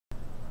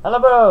Hello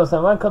bros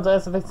and welcome to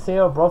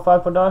SFX0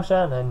 BroFive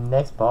production and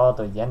next part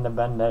of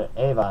Bender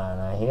Ava,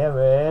 and I'm here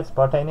with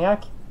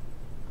Spartaniac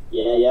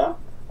Yeah.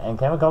 and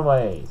Chemical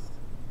Waste.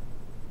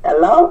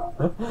 Hello?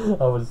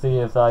 I will see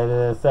if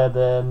I said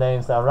the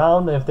names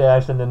around, if they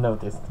actually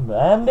noticed,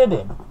 and they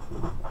did.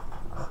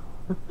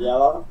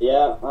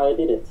 Yeah, I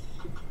did it.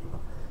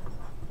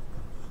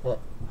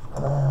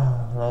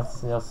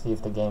 Let's just see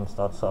if the game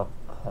starts up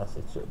as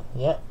it should.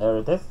 Yeah, there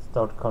it is.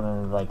 Start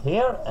calling right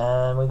here,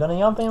 and we're gonna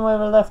jump in where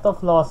we left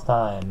off last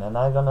time, and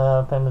I'm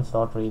gonna pen and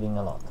start reading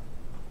a lot,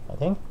 I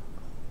think.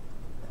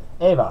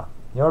 Ava,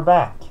 you're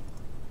back.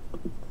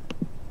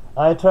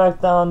 I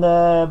tracked down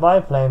the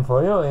biplane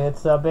for you.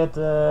 It's a bit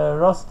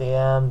rusty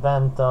and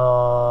bent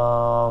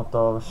out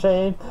of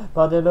shape,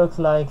 but it looks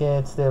like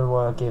it still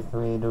works if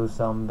we do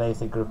some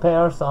basic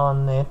repairs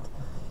on it.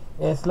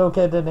 It's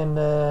located in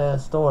the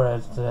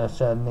storage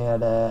shed near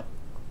the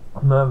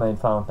mermaid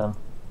fountain.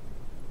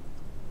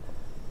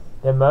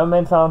 The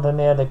mermaid fountain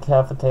near the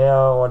cafeteria,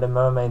 or the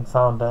mermaid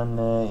fountain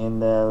in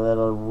the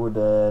little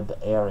wooded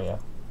area.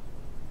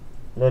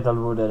 It's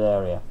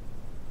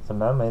a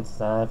mermaid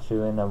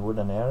statue in a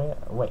wooden area?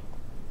 Wait.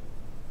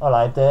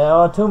 Alright, there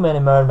are too many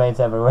mermaids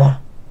everywhere.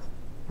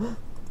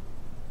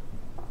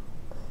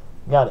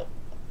 Got it.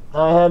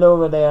 I head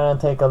over there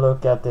and take a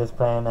look at this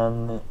plane,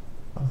 and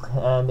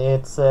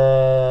it's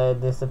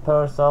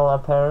dispersal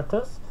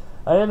apparatus.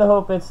 I really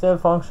hope it's still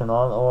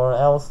functional, or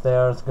else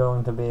there's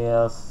going to be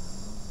a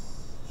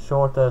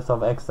shortage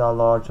of extra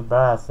large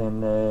brass in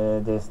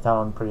this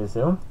town pretty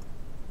soon.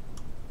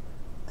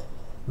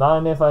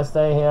 Mind if I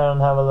stay here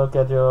and have a look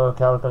at your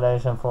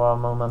calculation for a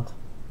moment?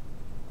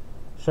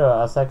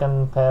 Sure, a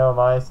second pair of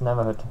eyes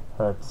never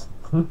hurts.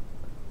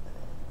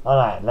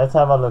 Alright, let's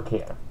have a look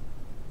here.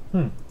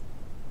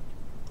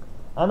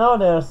 I know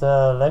there's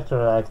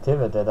electrical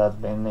activity that's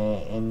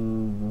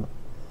been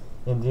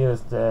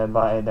induced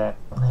by the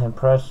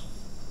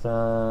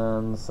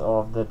presence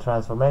of the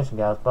transformation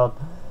gas, but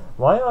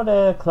why are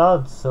the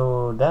clouds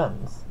so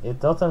dense? It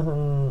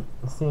doesn't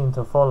seem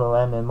to follow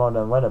any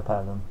modern weather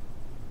pattern.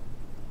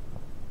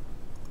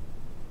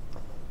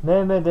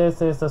 Maybe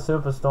this is a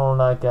superstorm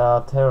like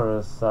a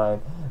terrorist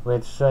site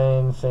with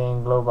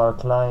changing global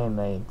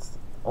climates,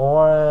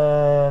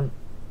 or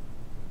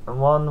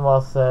one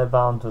was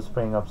bound to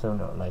spring up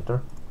sooner or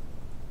later.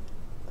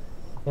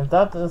 If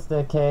that is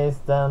the case,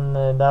 then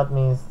that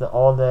means that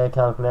all the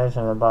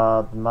calculations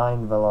about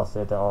mind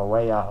velocity are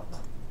way out.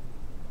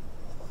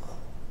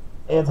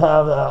 It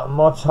has a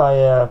much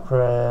higher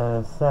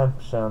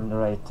perception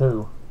rate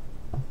too.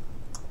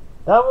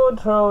 That would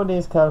throw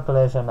this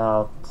calculation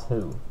out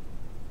too.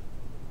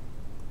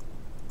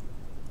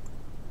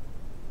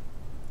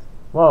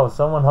 Whoa,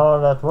 someone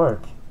hard at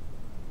work.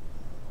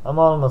 I'm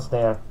almost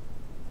there.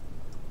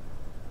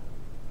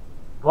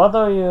 What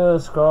are you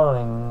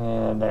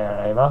scrolling there,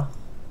 Ava?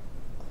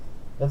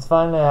 It's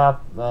finally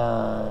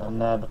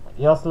happened,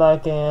 just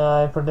like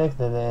I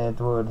predicted it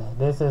would.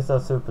 This is a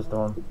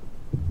superstorm.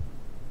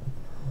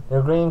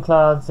 The green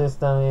cloud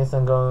system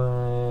isn't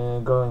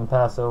going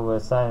past over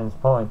Silence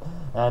Point,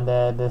 and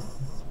this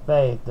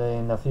spate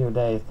in a few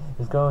days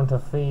is going to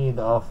feed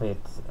off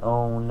its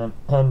own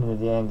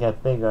energy and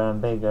get bigger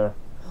and bigger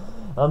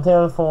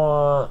until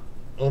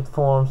it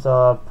forms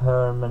a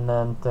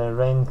permanent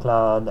rain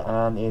cloud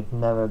and it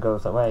never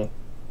goes away.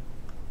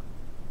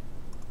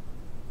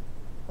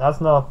 That's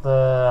not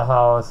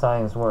how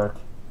science works.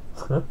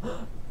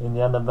 In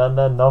the other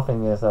Bender,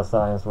 nothing is how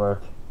science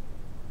work.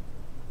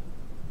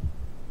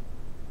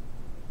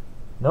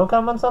 No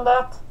comments on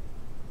that?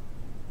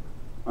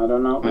 I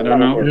don't know.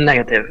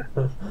 Negative.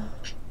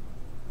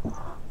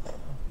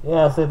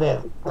 Yes, it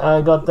is.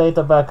 I got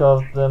data back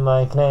of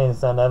my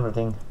claims and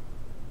everything.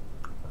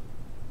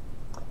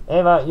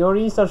 Ava, your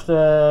research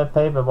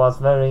paper was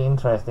very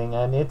interesting,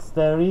 and it's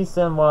the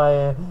reason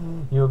why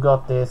you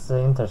got this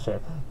internship.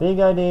 Big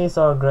ideas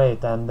are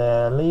great and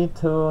lead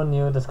to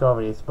new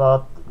discoveries,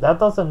 but that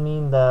doesn't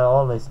mean they're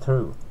always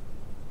true.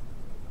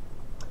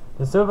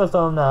 The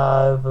superstorm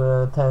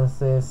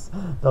hypothesis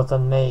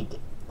doesn't make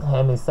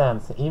any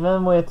sense.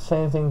 Even with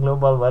changing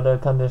global weather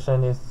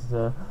conditions,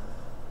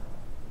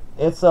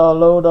 it's a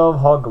load of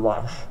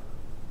hogwash.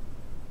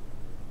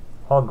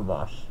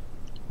 Hogwash.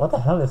 What the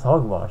hell is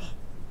hogwash?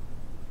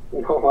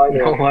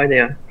 No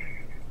idea.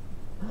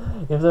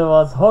 If there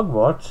was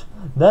Hogwarts,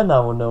 then I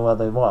would know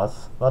what it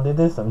was, but it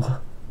isn't.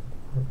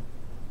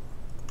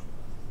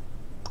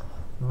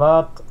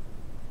 But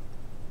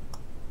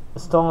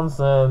storms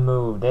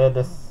move, they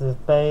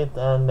dissipate,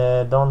 and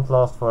don't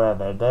last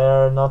forever.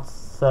 They're not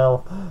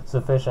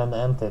self-sufficient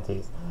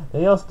entities.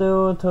 They just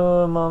due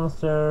to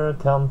monster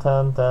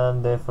content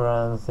and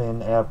difference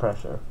in air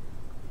pressure.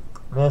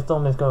 The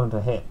storm is going to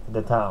hit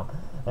the town,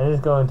 and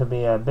it's going to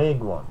be a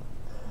big one.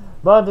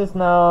 But it's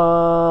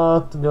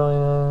not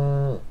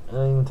going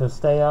to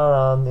stay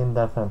around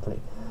indefinitely.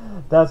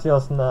 That's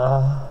just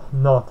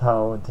not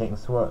how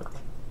things work.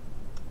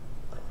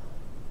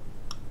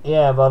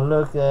 Yeah, but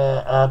look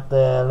at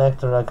the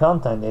electoral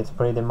content. It's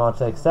pretty much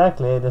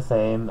exactly the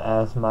same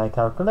as my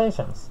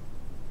calculations.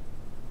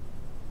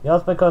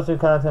 Just because you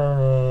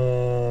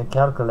can't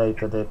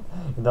calculated it,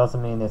 it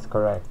doesn't mean it's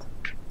correct.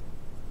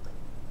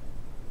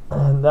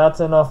 That's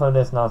enough of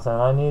this nonsense.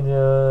 I need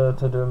you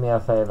to do me a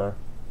favor.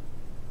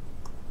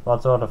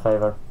 What sort of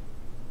favor?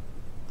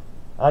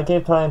 I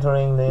keep trying to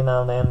ring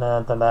Dina and then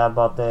at the lab,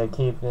 but I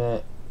keep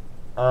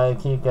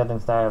getting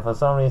started. For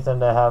some reason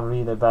they have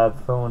really bad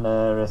phone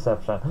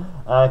reception.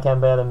 I can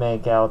barely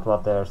make out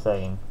what they're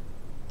saying.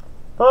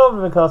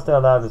 Probably because their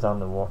lab is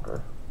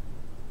underwater.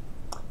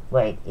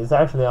 Wait, it's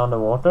actually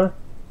underwater?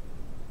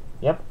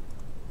 Yep.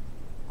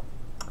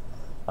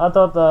 I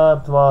thought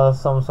that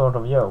was some sort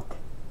of joke.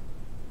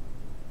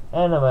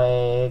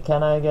 Anyway,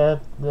 can I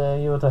get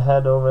you to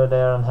head over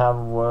there and have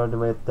a word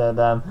with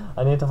them?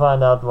 I need to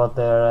find out what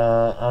their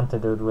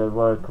antidote will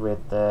work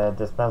with the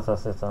dispenser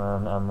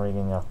system I'm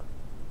rigging up.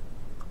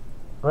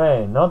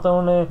 Great, not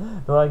only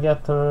do I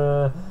get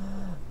to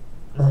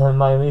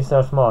my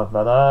research mark,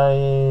 but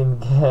I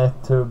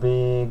get to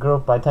be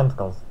grouped by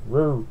tentacles.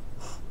 Woo!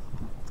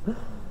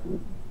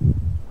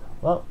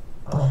 Well,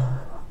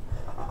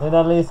 it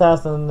at least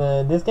hasn't.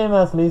 This game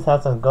at least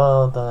hasn't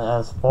gone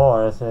as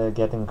far as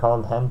getting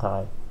called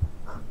hentai,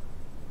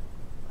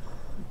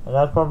 and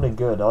that's probably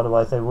good.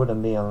 Otherwise, it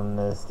wouldn't be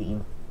on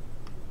Steam.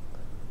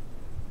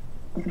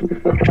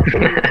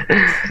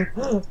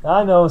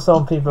 I know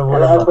some people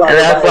wouldn't.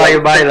 That's why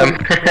you buy them.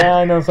 Yeah,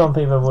 I know some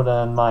people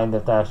wouldn't mind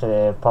if they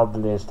actually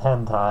published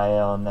hentai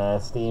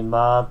on Steam,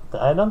 but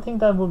I don't think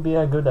that would be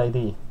a good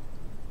idea.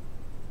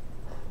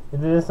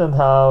 It isn't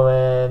how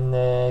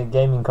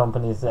gaming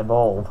companies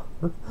evolve.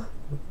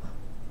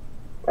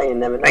 You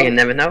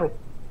never know.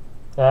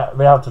 Yeah,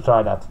 we have to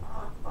try that.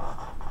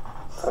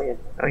 Oh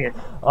yeah.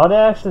 Are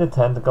there actually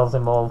tentacles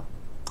involved?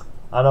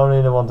 I don't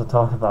really want to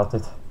talk about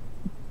it.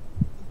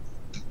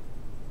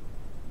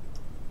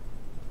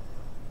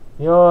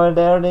 You're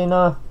there,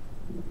 Dina?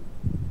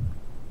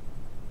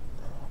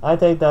 I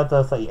take that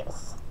as a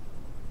yes.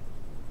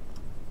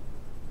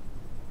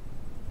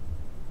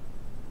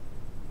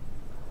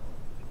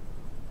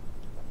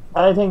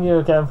 I think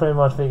you can pretty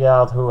much figure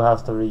out who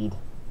has to read.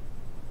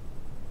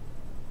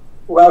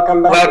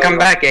 Welcome back. Welcome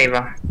back,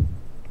 Ava.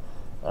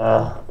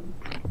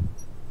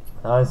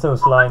 I'm so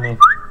slimy.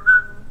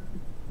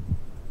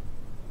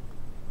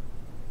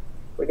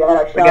 We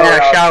got a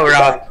shower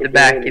out the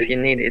back if you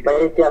need it.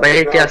 But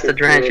it just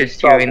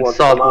drenches you in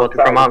salt water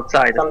from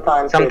outside.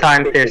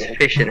 Sometimes there's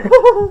fish in it.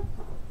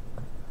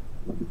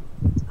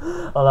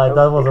 Alright,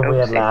 that was a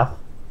weird laugh.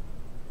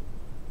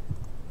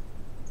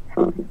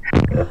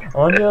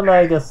 Aren't you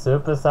like a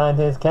super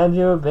scientist? Can't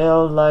you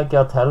build like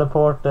a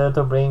teleporter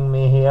to bring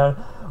me here?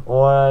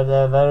 Or at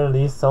the very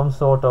least some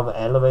sort of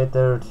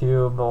elevator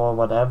tube or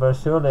whatever?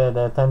 Surely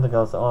the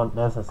tentacles aren't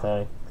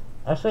necessary.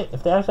 Actually,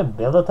 if they actually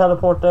build a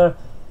teleporter,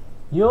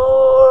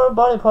 your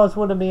body parts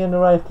wouldn't be in the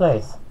right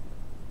place.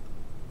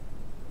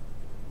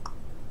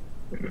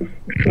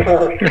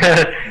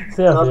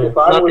 Seriously.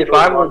 Not if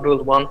I would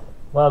build one.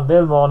 Well,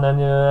 build one and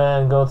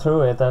you go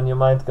through it, and you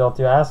might got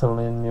your asshole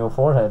in your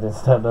forehead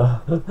instead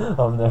of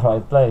on the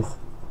right place.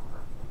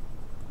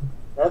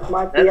 That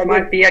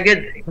might be a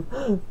good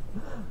thing.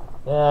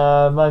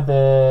 Yeah, it might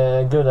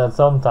be good at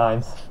some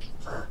times,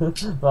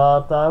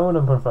 but I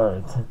wouldn't prefer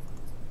it.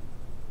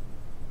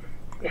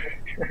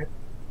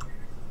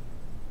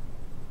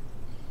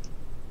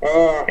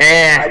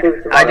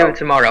 I do it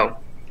tomorrow.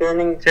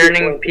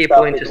 Turning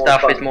people into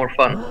stuff is more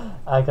fun.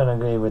 I can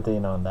agree with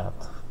Dina on that.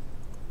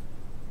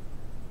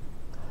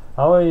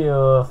 How are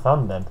you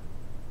funded?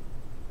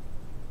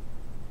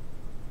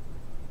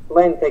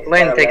 Lane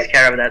takes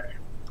care of that.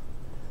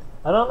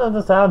 I don't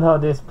understand how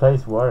this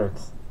place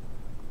works.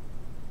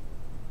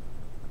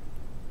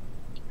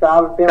 So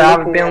I've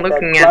been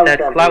looking at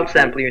that cloud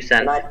sample you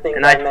sent,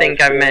 and I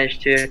think I've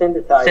managed to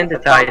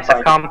synthesize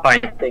a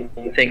compound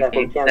thinking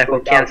that will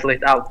cancel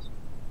it out.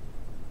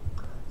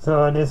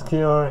 So this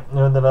cure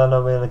you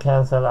develop will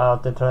cancel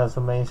out the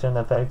transformation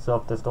effects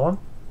of the storm?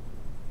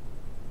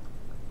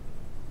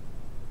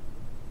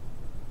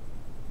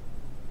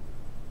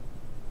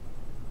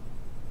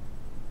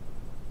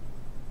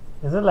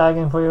 Is it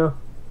lagging for you?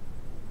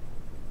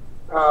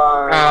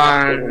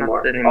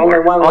 Not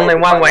anymore. Only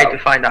one way to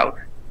find out.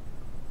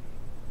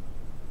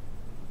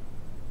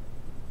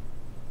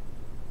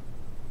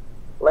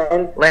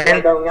 Len, we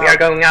are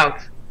going out.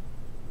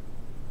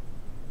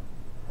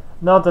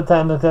 Not the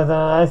tentacles,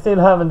 I still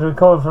haven't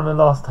recovered from the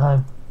last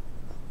time.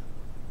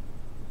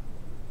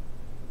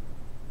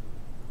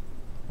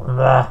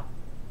 Blah.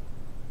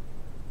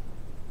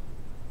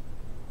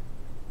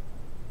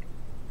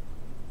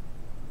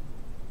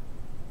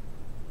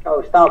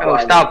 Oh,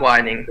 stop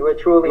whining. We're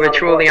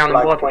truly on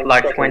the water for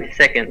like 20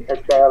 seconds.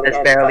 That's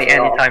barely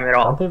any time at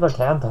all. Some people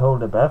can't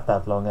hold their breath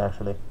that long,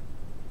 actually.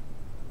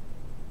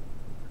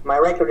 My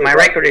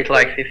record is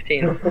like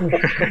 15.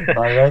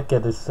 My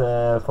record is,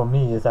 for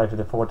me, is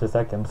actually 40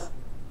 seconds.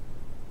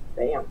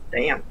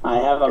 Damn. I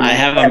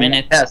have a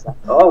minute. Yes.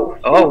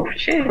 Oh,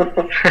 shit.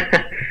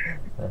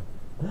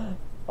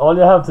 All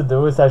you have to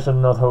do is actually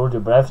not hold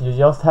your breath. You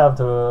just have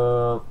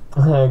to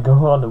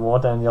go on the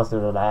water and just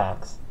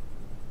relax.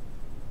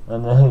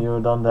 And you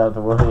don't have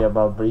to worry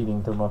about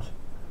breathing too much.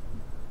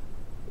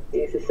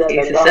 Easy said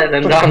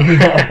than done.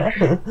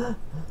 Yeah.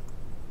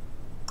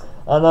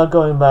 I'm not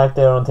going back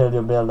there until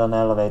you build an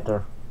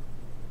elevator.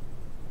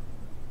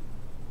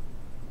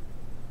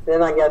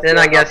 Then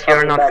I guess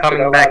you're not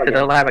coming back to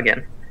the lab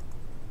again.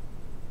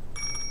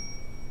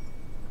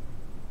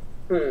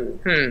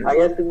 I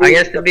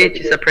guess the beach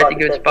is a pretty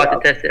good spot to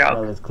test it out.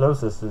 Well, it's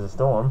closest to the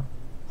storm.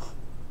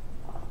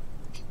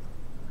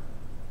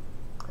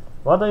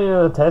 What are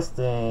you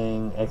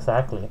testing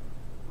exactly?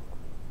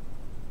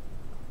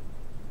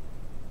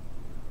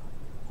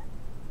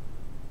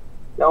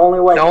 The only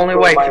way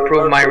to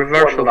prove my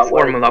reversal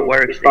formula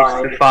works is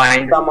to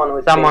find someone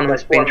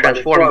who's been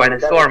transformed by the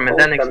storm and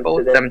then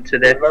expose them to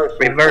the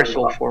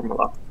reversal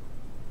formula.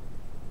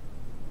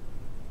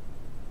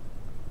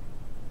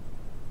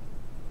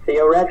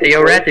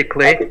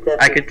 Theoretically,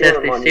 I could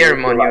test this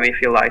serum on you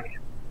if you like.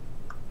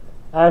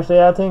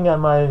 Actually, I think I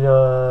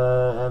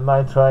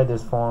might try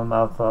this form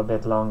out for a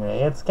bit longer.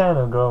 It's kind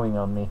of growing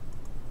on me.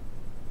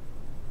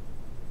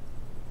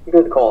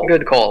 Good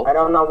call. I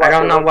don't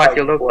know what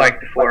you look like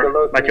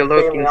before, but you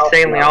look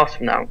insanely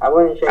awesome now. I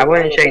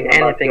wouldn't change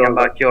anything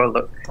about your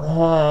look.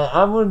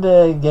 I would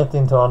get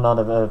into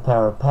another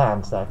pair of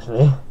pants,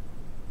 actually.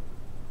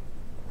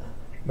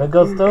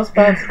 Because those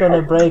pants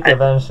gonna break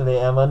eventually,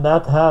 and when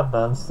that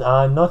happens,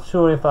 I'm not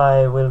sure if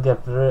I will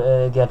get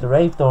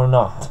raped or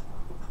not.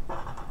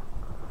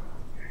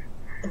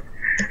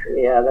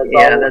 Yeah,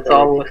 that's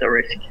always a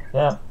risk.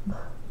 Yeah,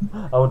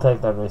 I would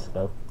take that risk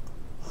though.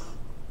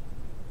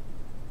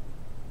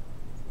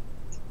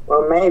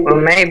 Well,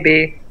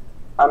 maybe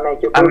I'll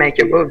make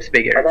your boobs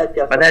bigger,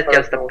 but that's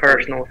just a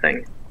personal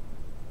thing.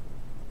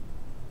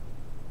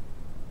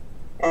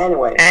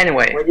 Anyway,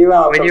 with you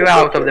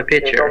out of the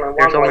picture,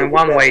 there's only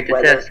one way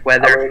to test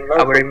whether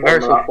our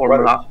reversal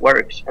formula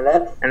works, and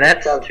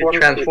that's to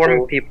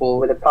transform people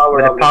with the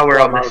power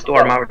of the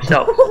storm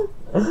ourselves.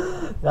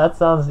 That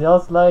sounds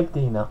just like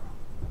Dina.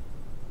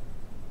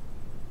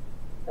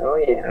 Oh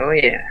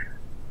yeah.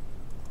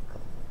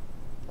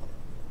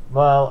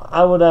 Well,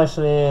 I would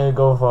actually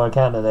go for a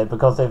candidate,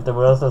 because if the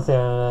reversal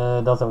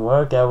serum doesn't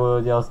work, I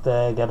would just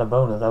get a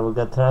bonus. I would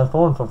get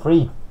transformed for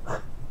free.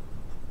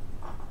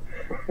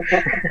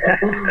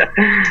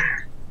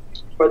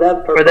 For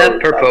that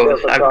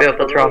purpose, I built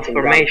a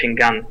transformation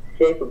gun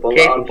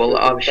capable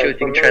of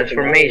shooting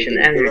transformation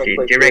energy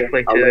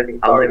directly to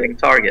a living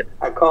target.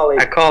 I call it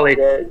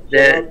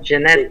the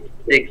genetic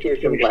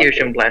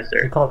infusion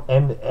blaster. You call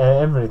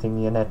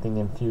everything genetic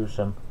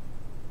infusion.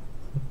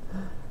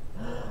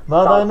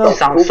 But I know.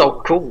 Sounds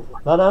so cool.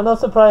 But I'm not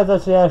surprised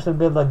that she actually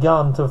built a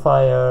gun to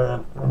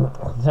fire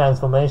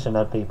transformation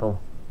at people.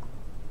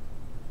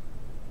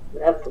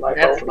 That's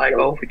like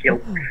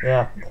overkill.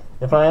 Yeah.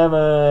 If I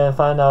ever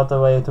find out a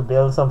way to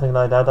build something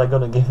like that, I'm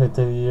gonna give it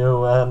to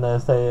you and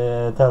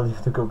tell you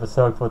to go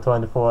berserk for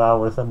 24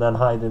 hours and then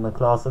hide in a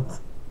closet.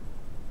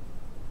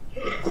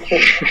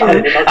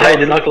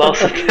 Hide in a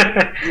closet.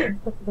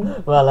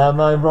 Well, am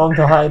I wrong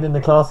to hide in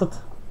the closet?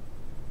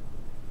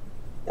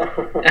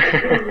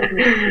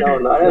 No,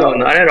 not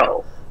at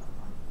all.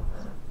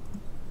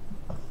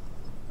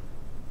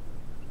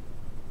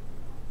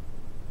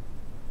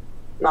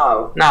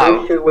 Now,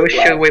 who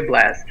should we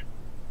blast?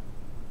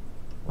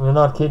 You're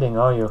not kidding,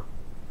 are you?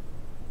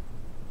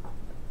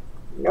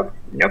 Nope.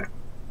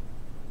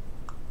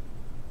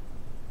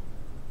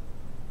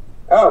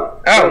 Oh,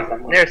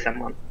 there's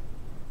someone.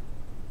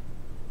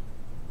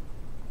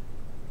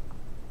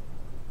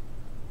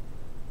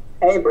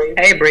 Hey,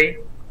 Bree.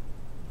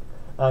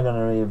 I'm gonna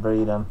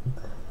rebreed him.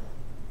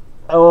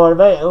 Or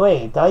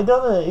wait, I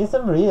don't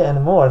isn't read it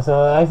anymore,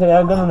 so actually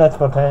I'm gonna let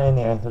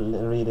Spontaneous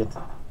read it.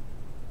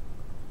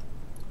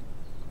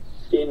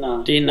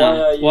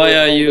 Dina, why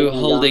are you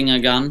holding a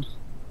gun?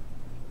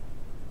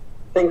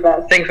 Think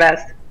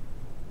fast.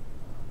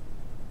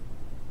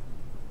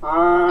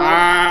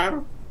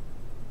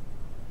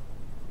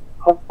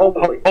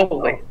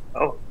 Hopefully.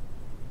 Oh.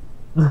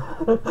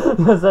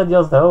 You said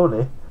just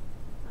holy.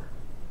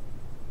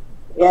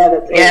 Yeah,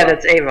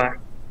 that's Ava.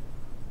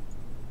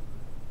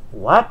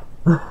 What?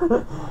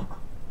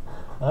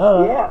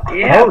 Yeah.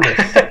 Holy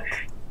shit.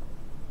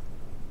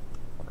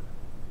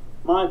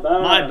 My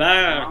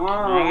bad.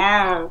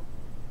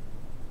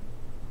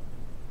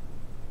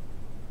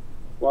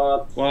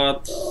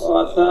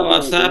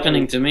 What's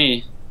happening to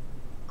me?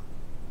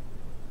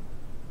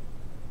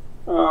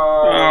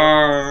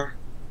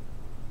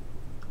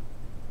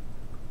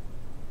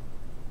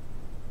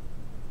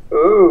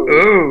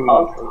 Ooh,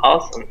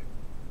 awesome.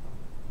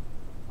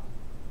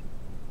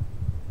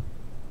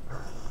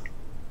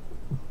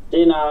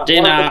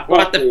 Dina,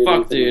 what the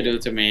fuck do you do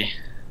to me?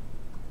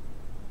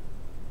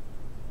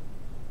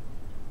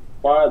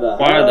 Why the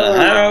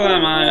hell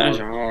am I a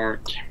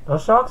shark? Do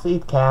sharks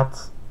eat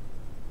cats?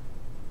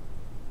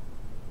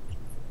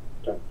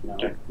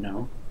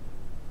 No.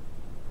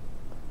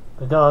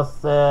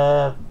 Because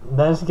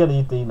then she can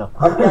eat Dina.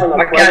 What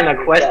kind of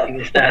question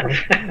is that?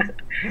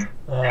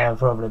 Yeah,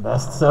 probably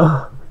best,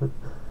 so.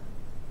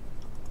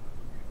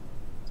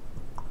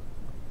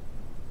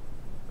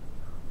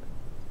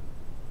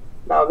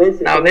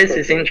 Now this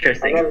is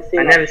interesting. I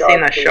never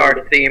seen a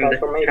shark-themed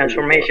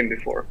transformation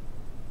before.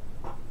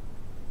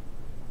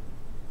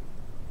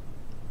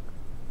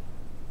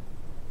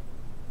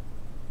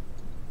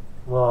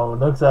 Whoa,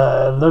 look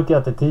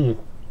at the teeth.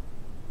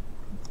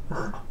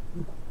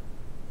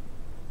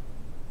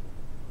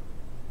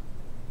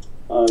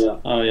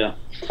 Oh yeah.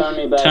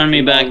 Turn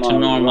me back to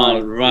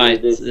normal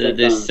right this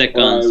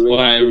second, or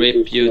I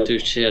rip you to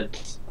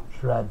shreds.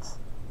 Shreds.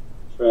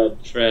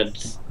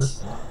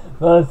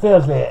 Well,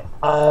 seriously,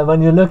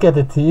 when you look at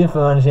the teeth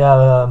when she have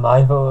her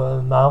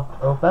mouth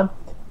open,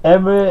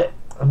 every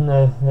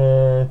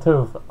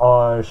tooth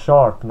are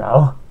sharp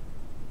now.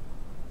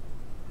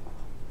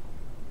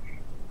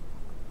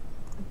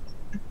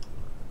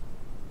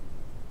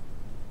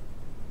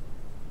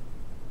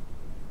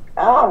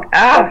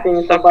 Stop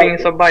being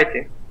so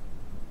bitey.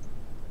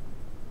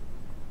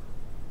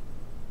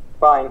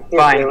 Fine,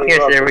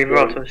 here's the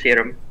reversal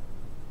serum.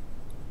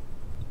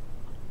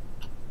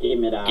 Give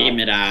me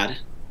that.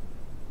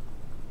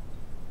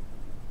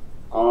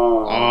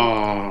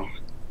 Oh.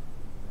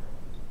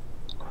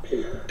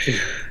 Phew.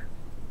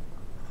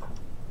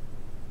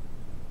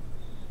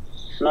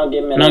 Now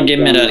give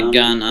me that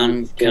gun.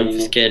 I'm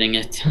confiscating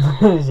it.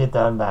 She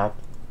turned back.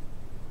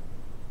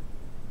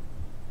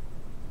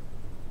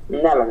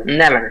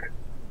 Never.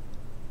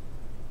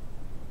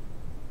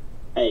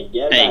 Hey,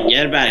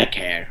 get back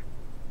here.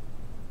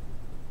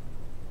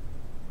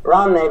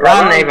 Run,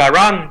 Ava,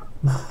 run!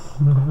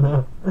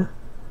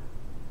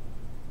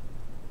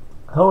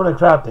 Holy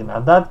crap,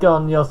 Dina. That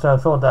gun just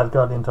transformed that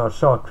gun into a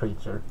shark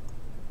creature.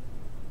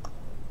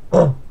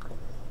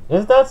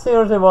 Is that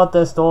seriously what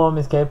the storm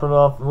is capable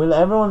of? Will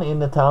everyone in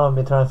the town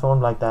be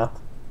transformed like that?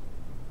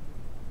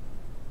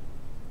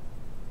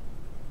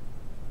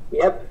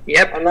 Yep.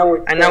 I know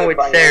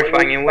it's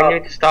terrifying and we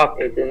need to stop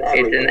it.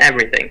 It's in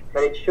everything.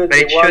 But it should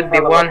be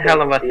one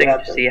hell of a thing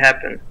to see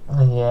happen.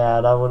 Yeah,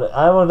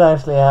 I would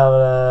actually have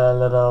a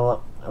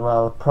little,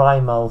 well,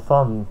 primal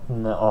fun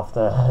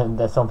after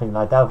that something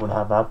like that would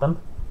have happened.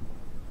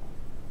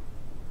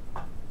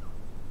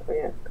 Oh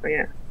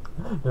yeah.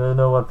 Do you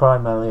know what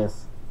primal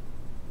is?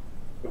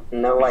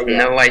 No idea.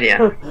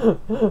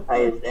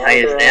 I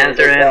just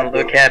answer and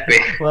look happy.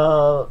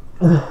 Well,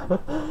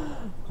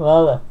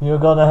 well, you're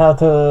gonna have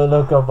to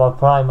look up what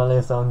primal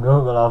is on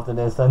Google after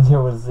this and you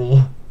will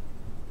see.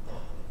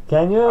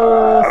 Can you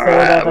say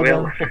that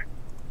again?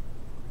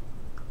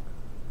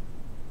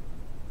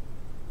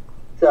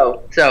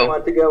 So,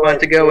 want to go with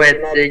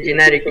the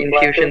genetic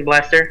infusion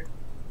blaster?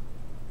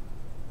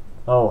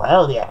 Oh,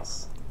 hell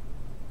yes.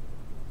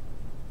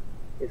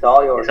 It's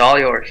all yours.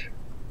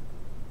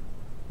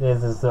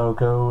 This is so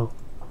cool.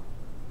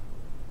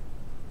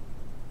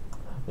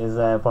 Is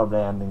probably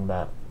ending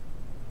that.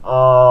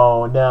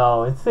 Oh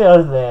no, it's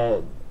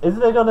seriously. Is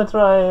they gonna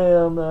try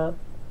on that?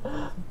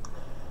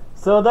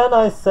 So then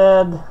I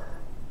said,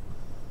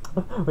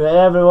 well,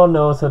 everyone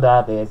knows who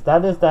that is.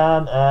 That is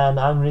Dan, and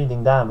I'm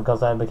reading Dan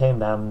because I became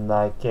Dan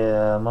like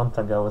a month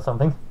ago or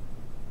something.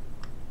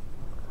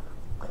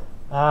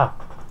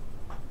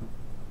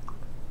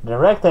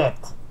 Direct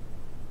it.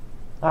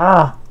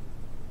 My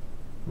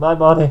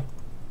body.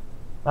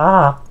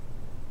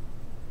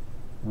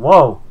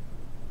 Whoa.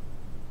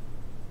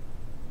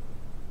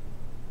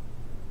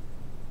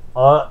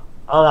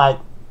 Alright.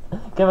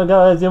 Can we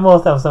go? You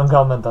must have some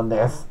comment on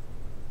this.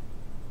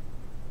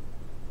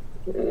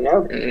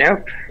 Nope.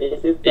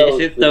 Is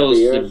it those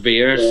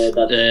bears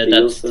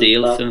that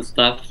steals and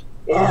stuff?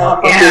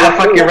 Yeah,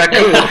 fucking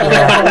raccoon.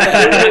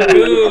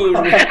 Raccoon.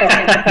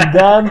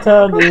 Dan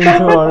turned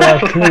into a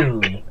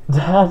raccoon.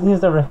 Dan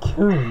is a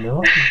raccoon.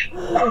 What?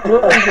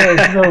 This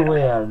is so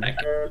weird.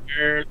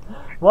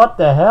 What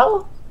the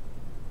hell?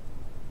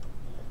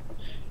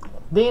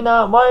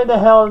 Dina, why the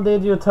hell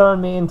did you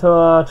turn me into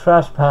a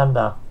trash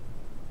panda?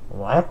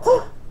 What?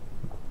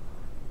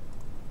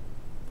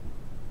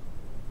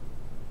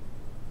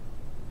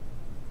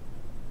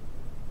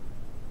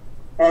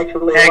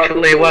 Actually,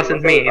 it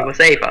wasn't me, it was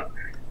Ava.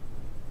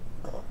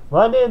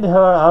 Why did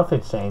her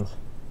outfit change?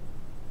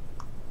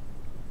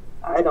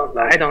 I don't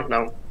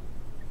know.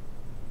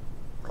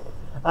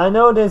 I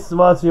know this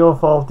was your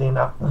fault,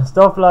 Dina.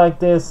 Stuff like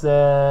this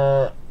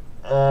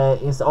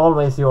is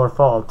always your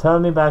fault.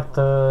 Turn me back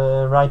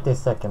to right this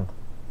second.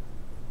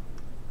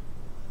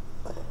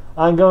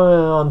 I'm going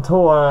on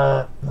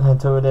tour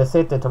to the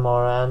city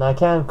tomorrow and I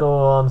can't go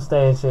on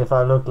stage if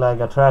I look like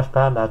a trash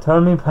panda.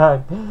 Turn me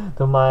back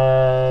to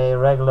my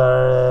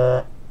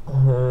regular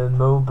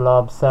moo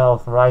blob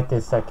self right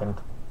this second.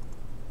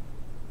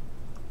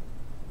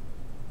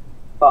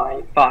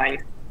 Fine.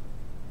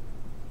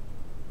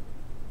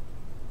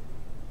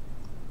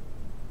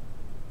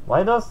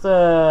 Why does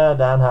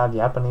Dan have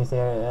Japanese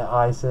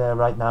eyes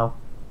right now?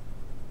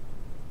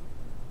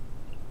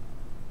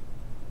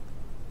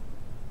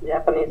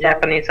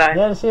 Japanese eye?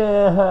 Yeah,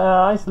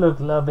 her eyes look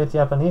a bit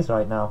Japanese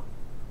right now.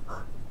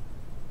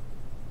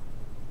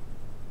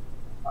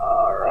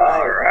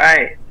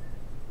 Alright.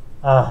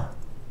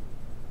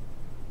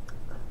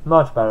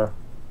 Much better.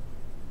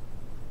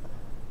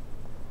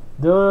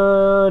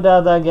 Do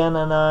that again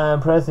and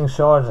I'm pressing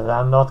charges,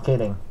 I'm not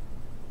kidding.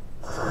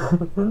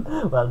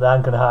 Well,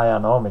 Dan could hire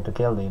an army to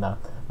kill Dina.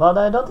 But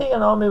I don't think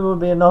an army would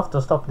be enough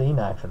to stop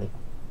Dina, actually.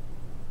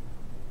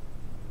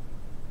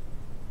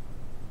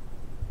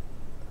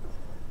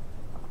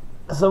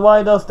 So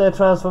why does the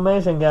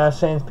transformation gas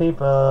change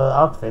people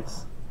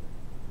outfits?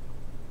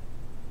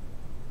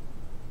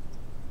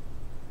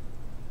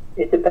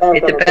 It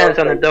depends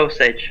on the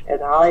dosage.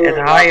 At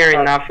higher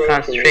enough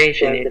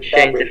concentration, it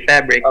changes the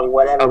fabric of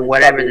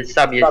whatever the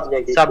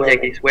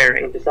subject is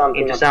wearing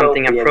into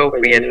something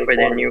appropriate for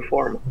their new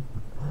form.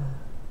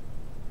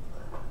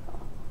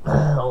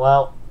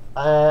 Well,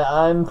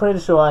 I'm pretty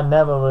sure I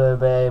never will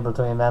be able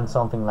to invent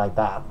something like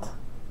that.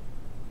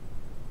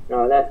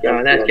 No, that's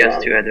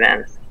just too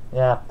advanced.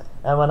 Yeah,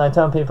 and when I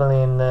turn people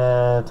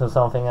into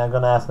something, I'm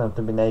gonna ask them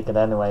to be naked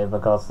anyway,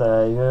 because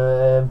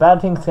bad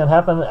things can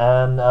happen,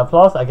 and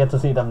plus I get to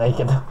see them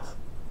naked.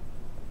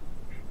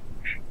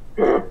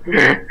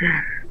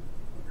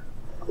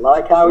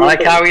 like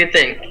how you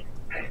think.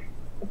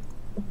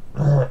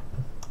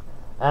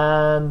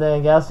 And the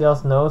gas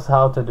just knows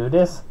how to do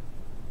this.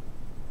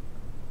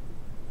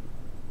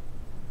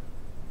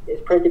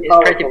 It's pretty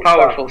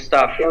powerful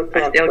stuff.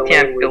 I still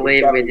can't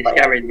believe we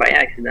discovered it by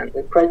accident.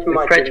 We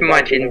pretty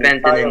much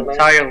invented an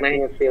entirely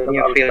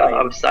new field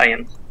of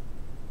science.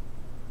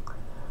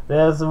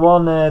 There's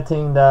one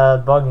thing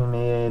that bugging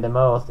me the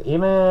most,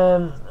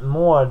 even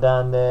more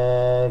than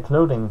the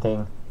clothing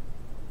thing.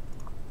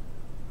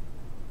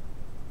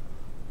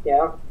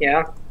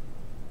 Yeah.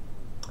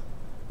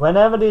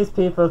 Whenever these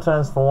people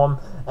transform,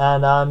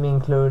 and I'm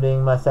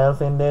including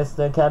myself in this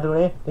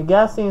category, the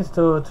gas seems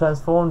to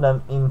transform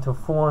them into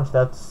forms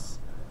that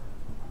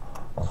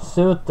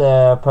suit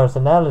their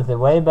personality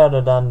way better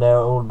than their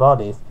old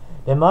bodies.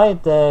 They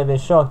might be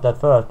shocked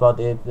at first, but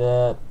in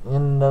the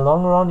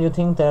long run you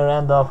think they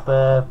end up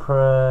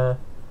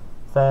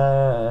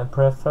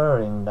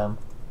preferring them.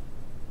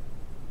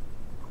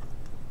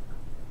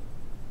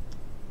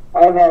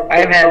 I've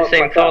had the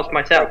same thoughts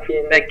myself.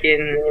 Back in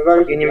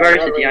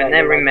university, I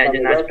never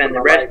imagined I'd spend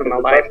the rest of my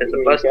life as a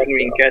busty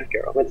green cat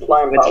girl with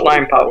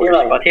slime powers,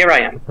 but here I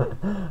am.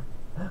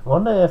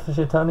 Wonder if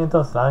she turned into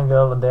a slime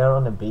girl there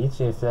on the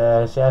beach, if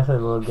she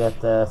actually will get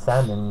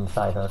sand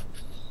inside her.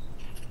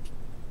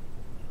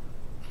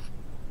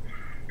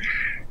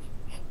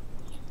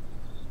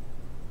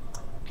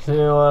 So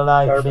you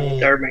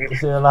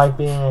like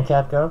being a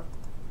cat girl?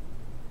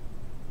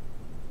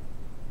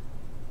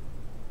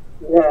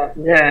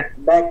 Yeah.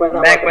 Back when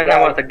I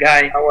was a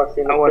guy, I was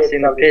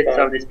in the pits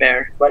of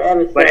despair. But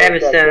ever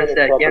since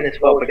that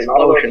Geniswap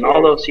explosion,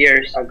 all those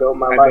years ago,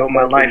 my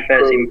life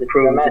has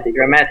improved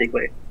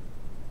dramatically.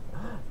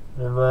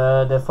 The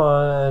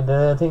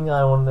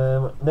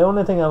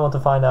only thing I want to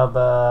find out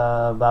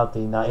about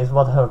Dina is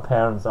what her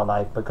parents are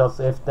like,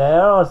 because if they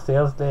are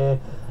seriously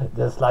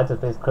the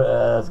slightest bit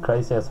as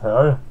crazy as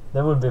her,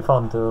 they would be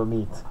fun to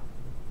meet.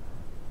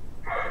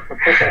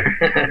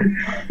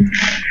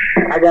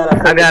 I got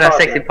a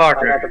sexy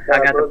partner. I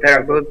got a pair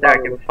of boobs that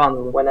I can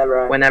fun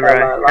whenever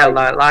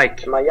I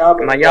like. My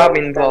job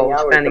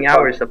involves spending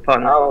hours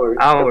upon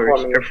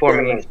hours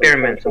performing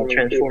experiments and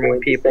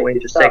transforming people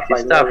into sexy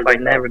stuff. I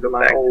never go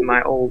back to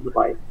my old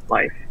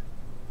life.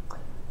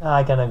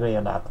 I can agree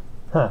on that.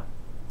 Huh.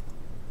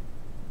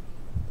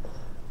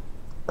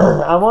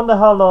 I wonder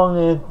how long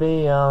it'd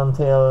be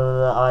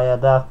until I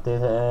adapt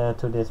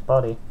to this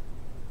body.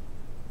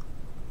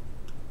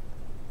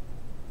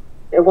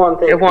 It won't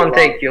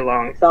take you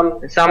long.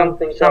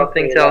 Something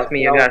tells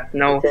me you got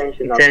no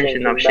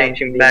intention of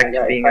changing back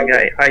to being a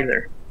guy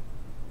either.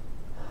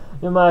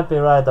 You might be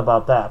right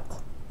about that.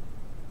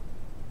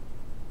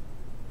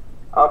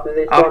 After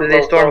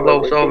the storm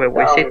blows over,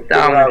 we sit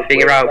down and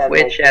figure out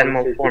which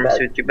animal form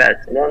suits you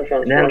best, and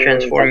then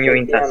transform you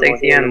into a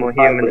sexy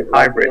animal-human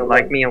hybrid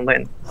like me and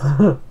Lynn.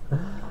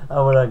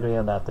 I would agree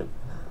on that too.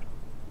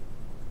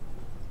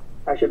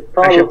 I should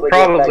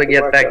probably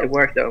get back to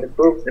work though.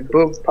 The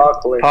boob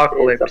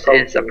apocalypse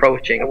is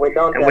approaching, and we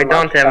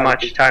don't have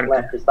much time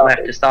left to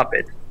stop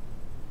it.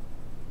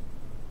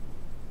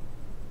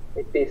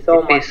 It'd be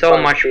so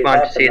much fun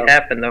to see it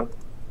happen though.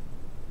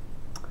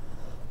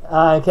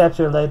 I'll catch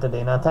you later,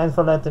 Dina. Thanks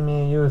for letting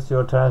me use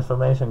your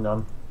transformation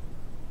gun.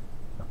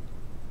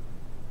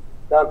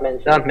 Don't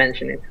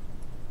mention it.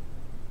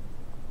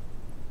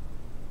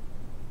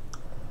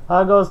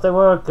 How goes the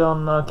work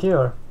on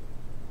Cure?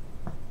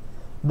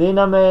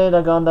 Dina made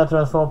a gun that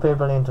transforms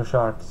people into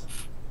sharks.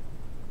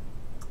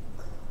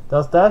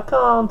 Does that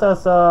count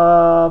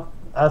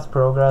as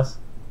progress?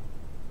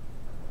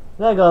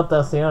 They got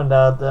a serum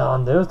that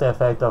undoes the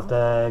effect of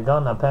the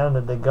gun.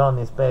 Apparently the gun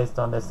is based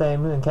on the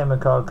same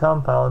chemical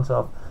compounds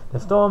of the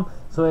storm,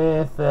 so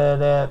if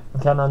they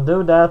can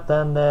undo that,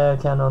 then they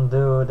can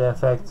undo the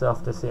effects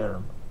of the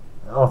serum.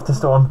 Of the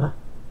storm.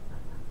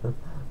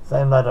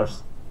 Same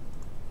letters.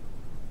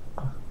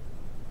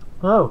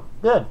 Oh,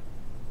 good.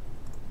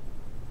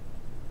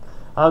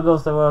 How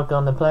goes the work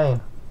on the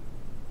plane?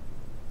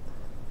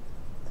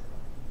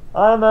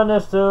 I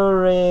managed to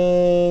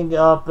rig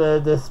up a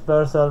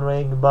dispersal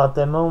rig, but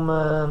the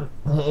moment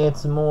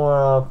it's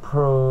more a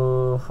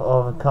proof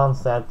of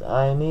concept.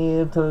 I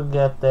need to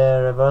get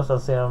the reversal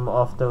serum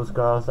off those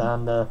girls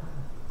and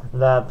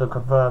lab to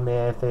confirm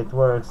if it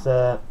works.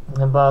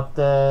 But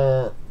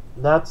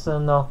that's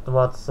not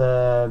what's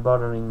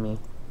bothering me.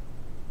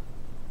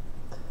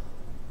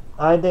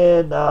 I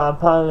did a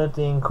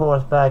piloting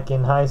course back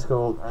in high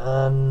school,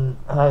 and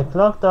I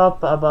clocked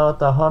up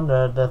about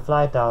 100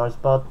 flight hours,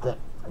 but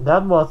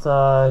that was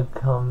a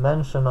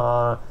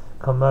conventional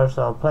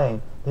commercial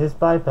plane. This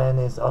biplane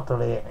is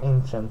utterly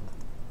ancient.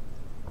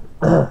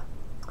 On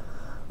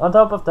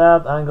top of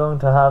that, I'm going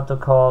to have to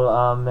call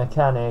a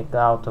mechanic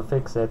out to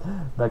fix it,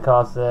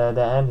 because the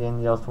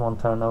engine just won't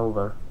turn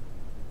over.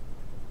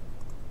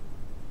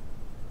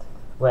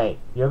 Wait,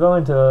 you're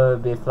going to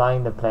be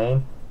flying the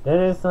plane?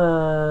 There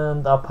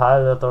isn't a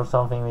pilot or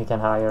something we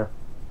can hire.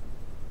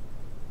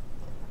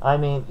 I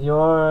mean,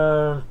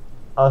 you're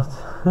a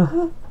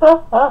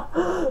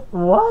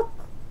what?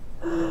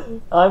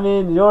 I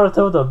mean, you're a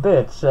total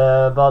bitch,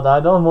 but I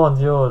don't want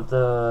you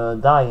to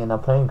die in a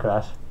plane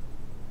crash.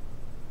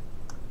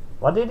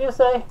 What did you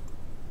say?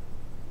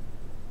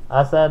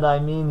 I said, I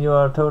mean,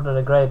 you're a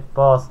totally great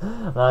boss,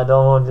 and I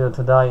don't want you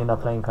to die in a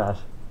plane crash.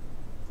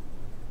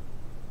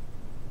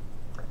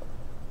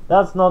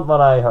 That's not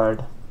what I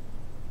heard.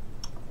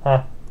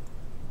 Heh.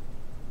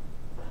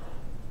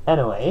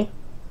 Anyway,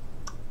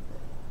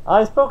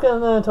 I've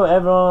spoken to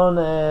everyone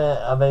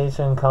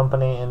aviation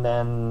company in the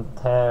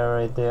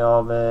entirety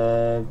of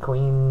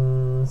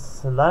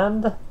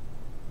Queensland.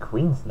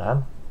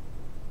 Queensland?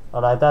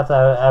 Alright, that's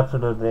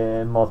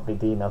absolutely must be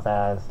Dina's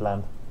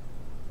Iceland.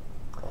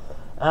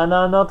 And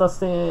not a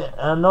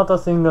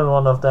single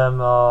one of them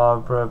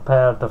are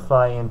prepared to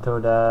fly into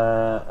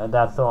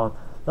that zone.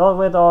 Not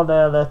with all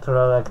the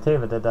electoral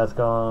activity that's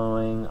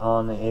going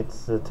on,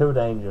 it's too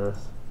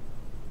dangerous.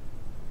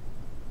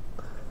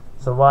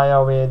 So why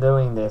are we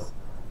doing this?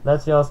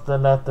 Let's just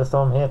let the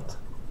storm hit.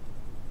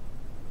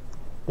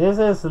 This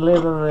is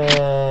literally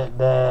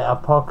the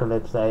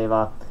apocalypse,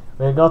 Ava.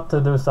 We got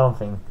to do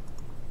something.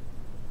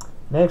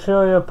 Make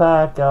sure you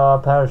pack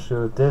a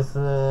parachute. This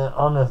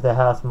honestly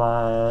has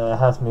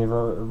me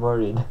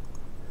worried.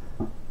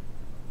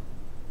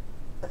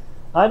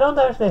 I don't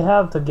actually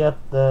have to get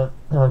that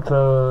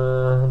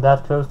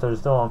close to the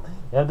storm.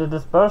 If the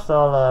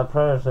dispersal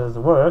parachutes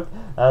work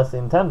as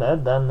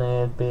intended, then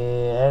it'd be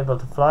able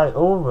to fly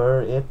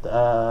over it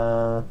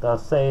at a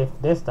safe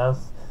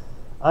distance.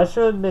 I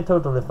should be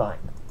totally fine.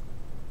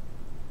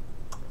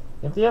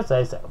 If you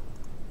say so.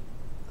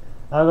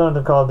 I'm going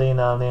to call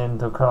Dina in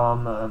to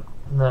come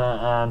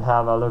and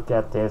have a look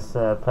at this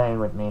plane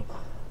with me.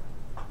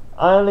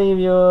 I'll leave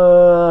you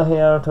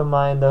here to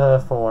mind the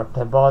fort,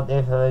 but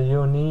if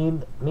you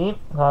need me,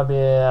 I'll be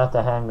at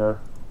the hangar.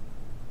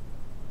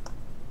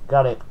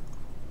 Got it.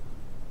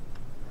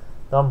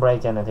 Don't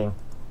break anything.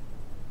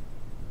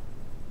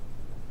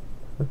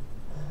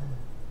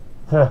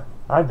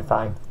 I'll be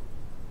fine.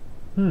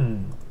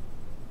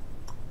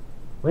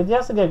 With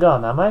Jessica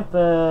gone, I might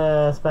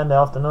spend the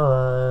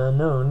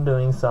afternoon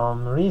doing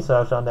some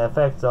research on the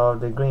effects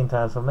of the green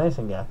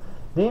transformation gas.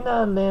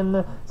 Dina and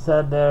Lynn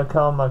said they'd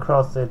come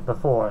across it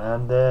before,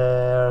 and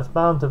there's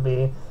bound to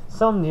be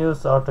some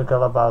news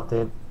article about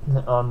it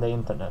on the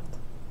internet.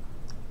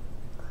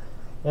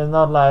 It's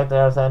not like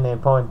there's any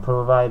point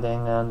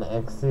providing an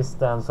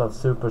existence of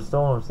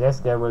superstorms.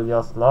 Jessica will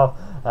just laugh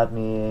at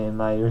me in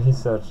my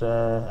research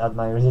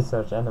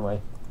anyway.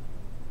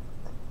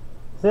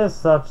 This is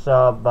such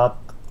a but.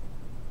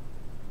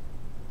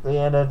 The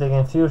editing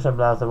in Fusion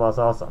Blaster was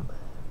awesome.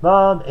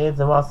 But it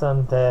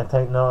wasn't the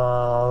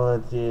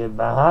technology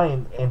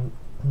behind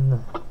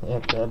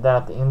it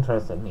that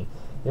interested me.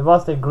 It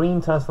was the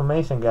green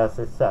transformation gas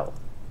itself.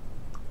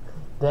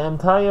 The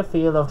entire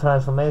field of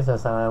transformation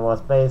science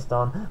was based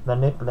on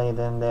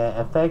manipulating the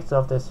effects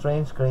of the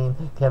strange green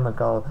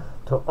chemical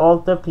to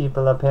alter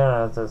people's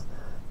appearances.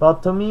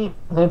 But to me,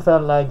 it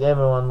felt like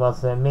everyone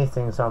was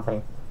missing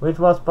something, which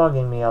was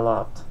bugging me a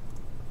lot.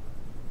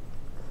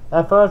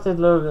 At first it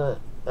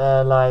looked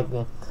like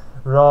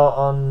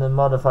raw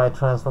unmodified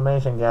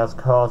transformation gas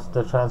caused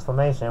the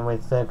transformation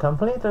with a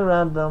completely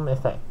random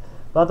effect,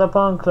 but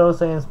upon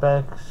closer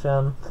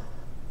inspection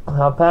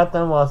a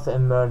pattern was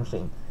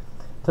emerging.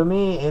 To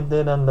me it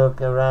didn't look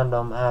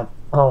random at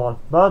all,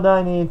 but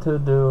I need to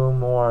do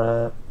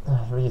more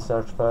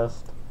research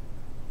first.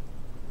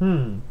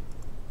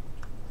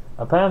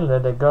 Apparently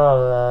the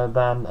girl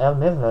band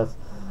Elmithras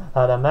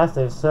had a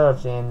massive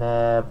surge in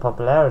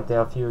popularity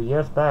a few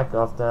years back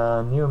after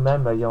a new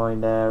member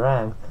joined the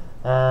ranks,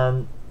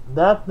 and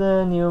that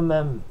new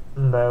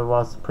member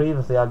was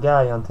previously a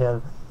guy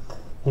until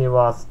he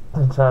was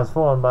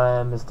transformed by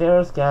a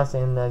mysterious gas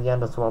in a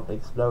gender swap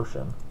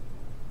explosion.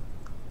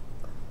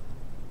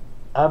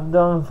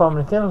 Abdon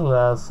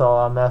Pharmaceuticals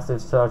saw a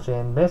massive surge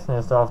in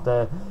business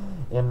after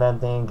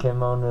inventing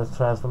kimono's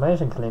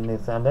transformation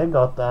clinics, and they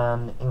got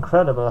an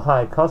incredible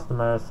high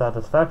customer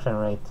satisfaction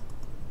rate.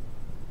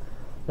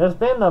 There's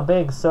been a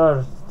big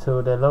surge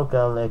to the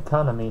local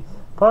economy,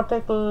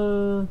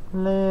 particularly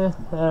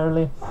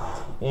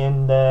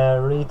in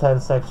the retail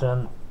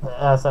section,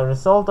 as a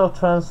result of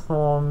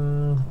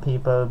transformed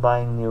people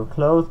buying new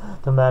clothes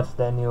to match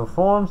their new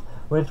forms,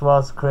 which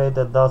was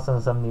created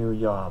dozens of new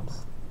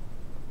jobs.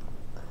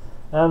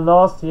 And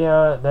last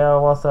year there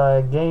was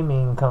a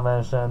gaming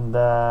convention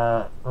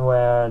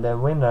where the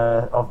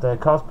winner of the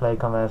cosplay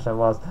convention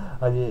was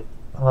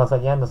a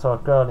gender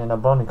sword girl in a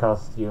bunny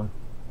costume.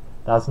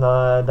 That's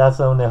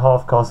only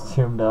half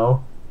costume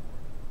though.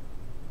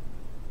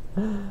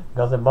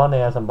 Because the bunny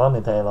has a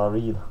bunny tail are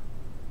real.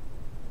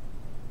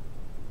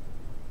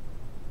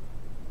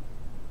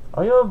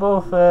 Are you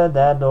both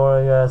dead or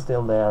are you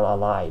still there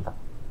alive?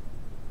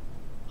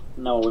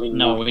 No, we're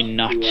not.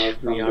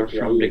 We are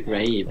from the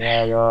grave.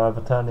 Yeah, you're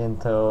turned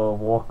into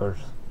walkers.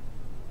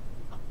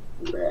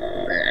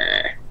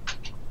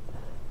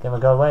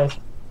 Chemical waste.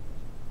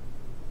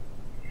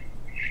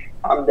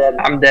 I'm dead.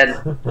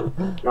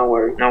 No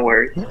worries.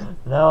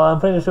 No, I'm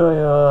pretty sure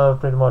you're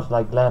pretty much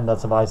like Glenn that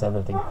survives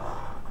everything.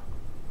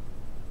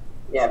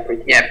 Yeah,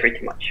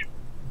 pretty much.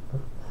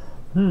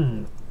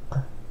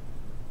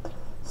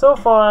 So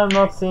far I'm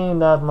not seeing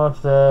that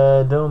much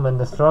doom and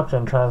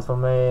destruction.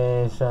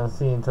 Transformation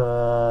seem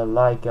to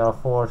like a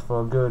force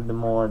for good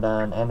more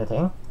than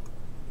anything.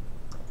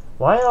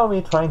 Why are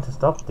we trying to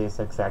stop this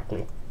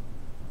exactly?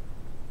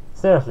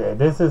 Seriously,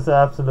 this is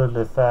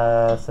absolutely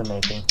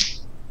fascinating.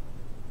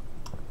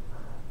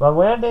 But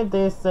where did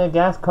this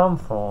gas come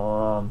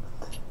from?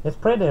 It's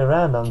pretty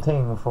random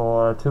thing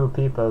for two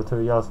people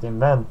to just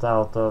invent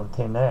out of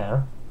thin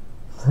air.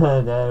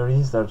 They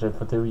researched it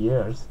for 2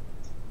 years.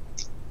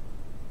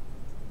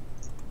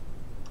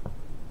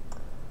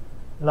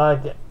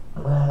 Like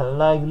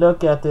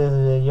look at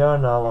this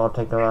journal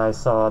article I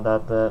saw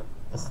that the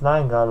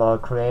Snaggle are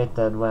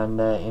created when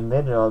the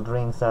individual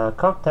drinks a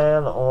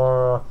cocktail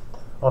or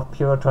of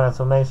pure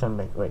transformation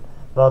liquid.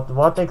 But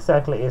what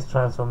exactly is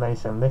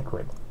transformation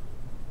liquid?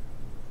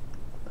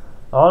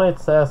 All it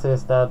says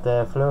is that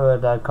the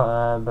fluid that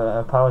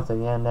powers the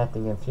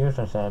genetic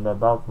infusion chamber,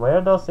 but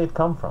where does it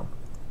come from?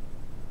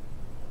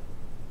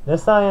 The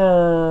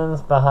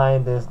science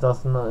behind this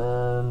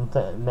doesn't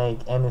make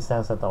any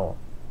sense at all.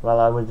 Well,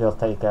 I would just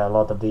take a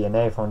lot of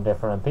DNA from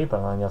different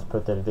people and just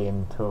put it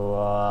into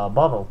a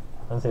bottle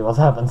and see what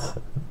happens.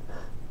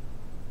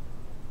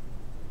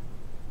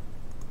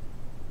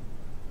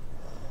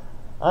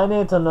 I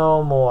need to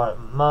know more.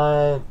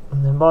 My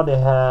body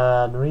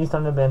had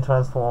recently been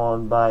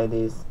transformed by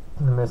these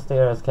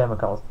mysterious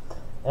chemicals,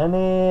 and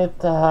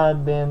it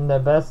had been the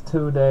best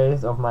 2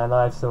 days of my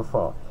life so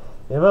far.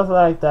 It was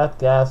like that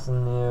gas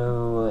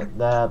knew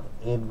that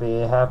it'd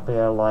be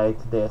happier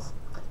like this,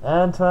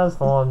 and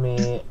transformed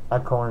me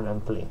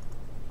accordingly.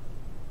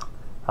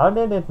 How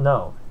did it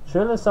know?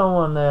 Surely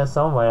someone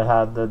somewhere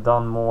had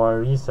done more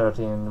research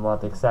in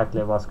what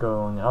exactly was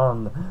going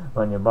on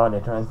when your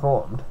body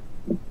transformed.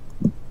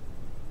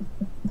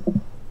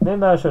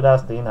 Maybe I should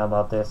ask Dina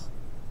about this.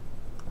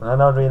 I'm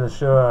not really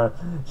sure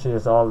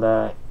she's all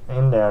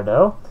in there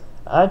though.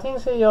 I think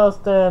she's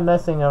just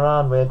messing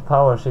around with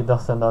power she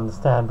doesn't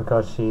understand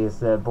because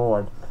she's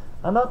bored.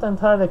 I'm not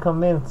entirely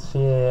convinced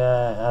she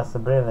as a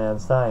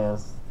brilliant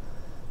scientist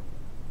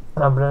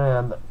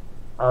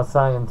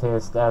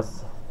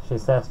as she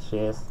says she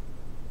is.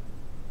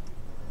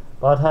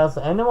 But has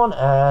anyone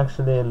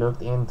actually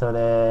looked into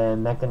the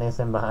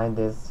mechanism behind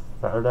this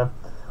further?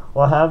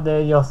 Or have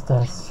they just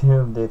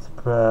assumed it's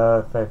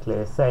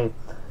perfectly safe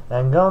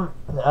and gone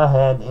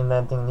ahead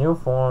inventing new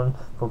forms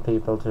for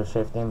people to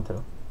shift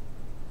into?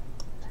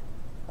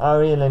 I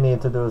really need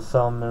to do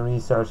some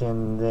research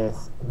in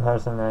this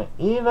personally.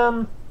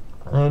 Even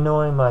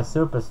ignoring my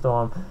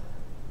superstorm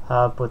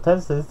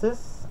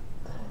hypothesis,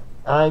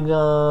 I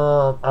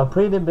got a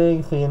pretty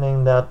big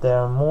feeling that there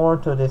are more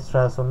to this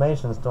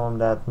transformation storm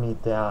that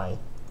meet the eye.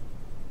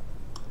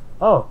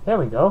 Oh, here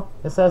we go.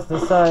 It says the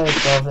site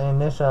of the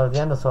initial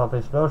gender swap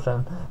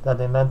explosion that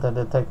invented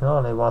the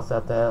technology was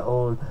at the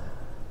old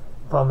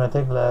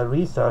pharmaceutical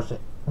research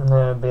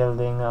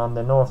building on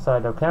the north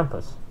side of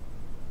campus.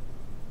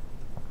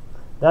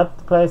 That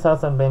place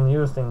hasn't been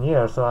used in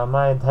years, so I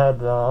might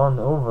head on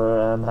over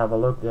and have a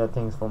look at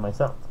things for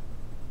myself.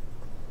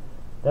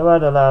 The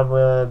weather lab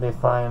will be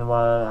fine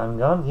while I'm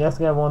gone.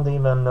 Jessica won't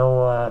even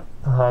know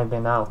I've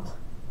been out.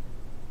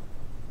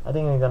 I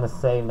think I'm gonna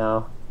save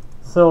now.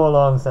 So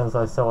long since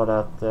I saw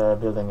that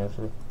building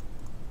actually.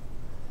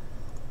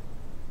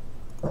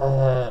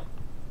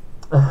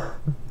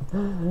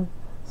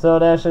 So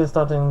they're actually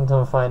starting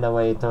to find a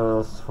way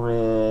to stop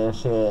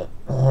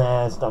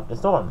the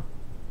storm.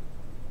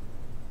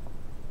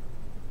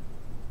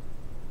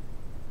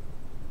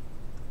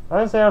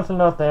 Are you seriously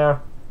not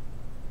there?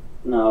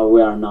 No, we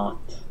are not.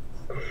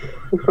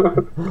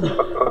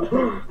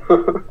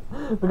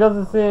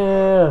 Because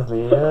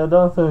seriously, you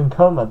don't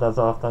comment as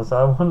often, so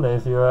I wonder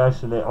if you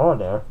actually are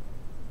there.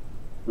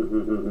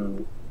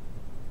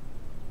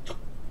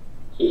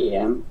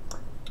 Yeah,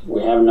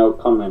 we have no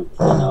comments,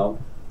 you know.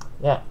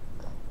 Yeah,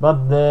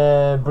 but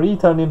the Bree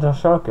turned into a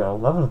shark girl.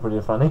 That was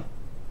pretty funny.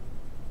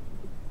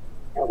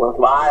 That was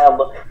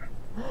wild.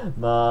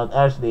 But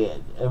actually,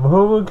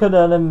 who could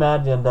have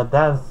imagined that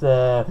Dan's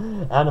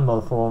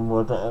animal form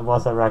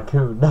was a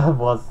raccoon? That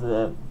was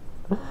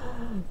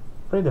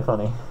pretty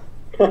funny.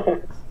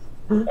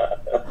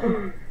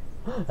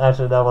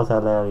 Actually, that was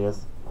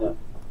hilarious. Yeah.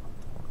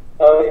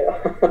 Oh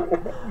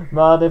yeah.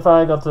 But if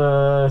I got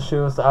to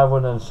choose, I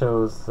wouldn't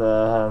choose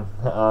a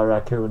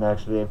raccoon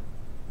actually.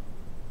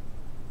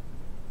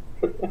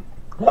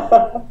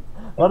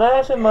 But I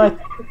actually might.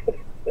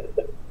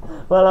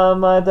 Well, I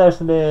might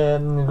actually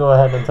go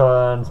ahead and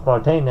turn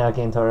Spartaniac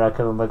into a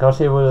raccoon because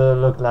she would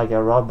look like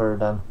a robber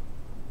then.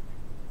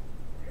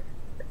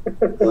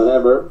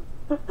 Whatever.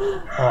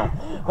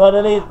 But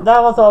at least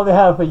that was all we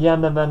have for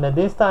Gender Bender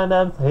this time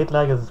then. So hit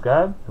like and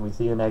subscribe. And we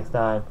see you next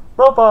time.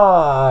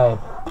 BroFive!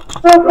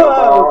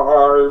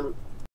 BroFive!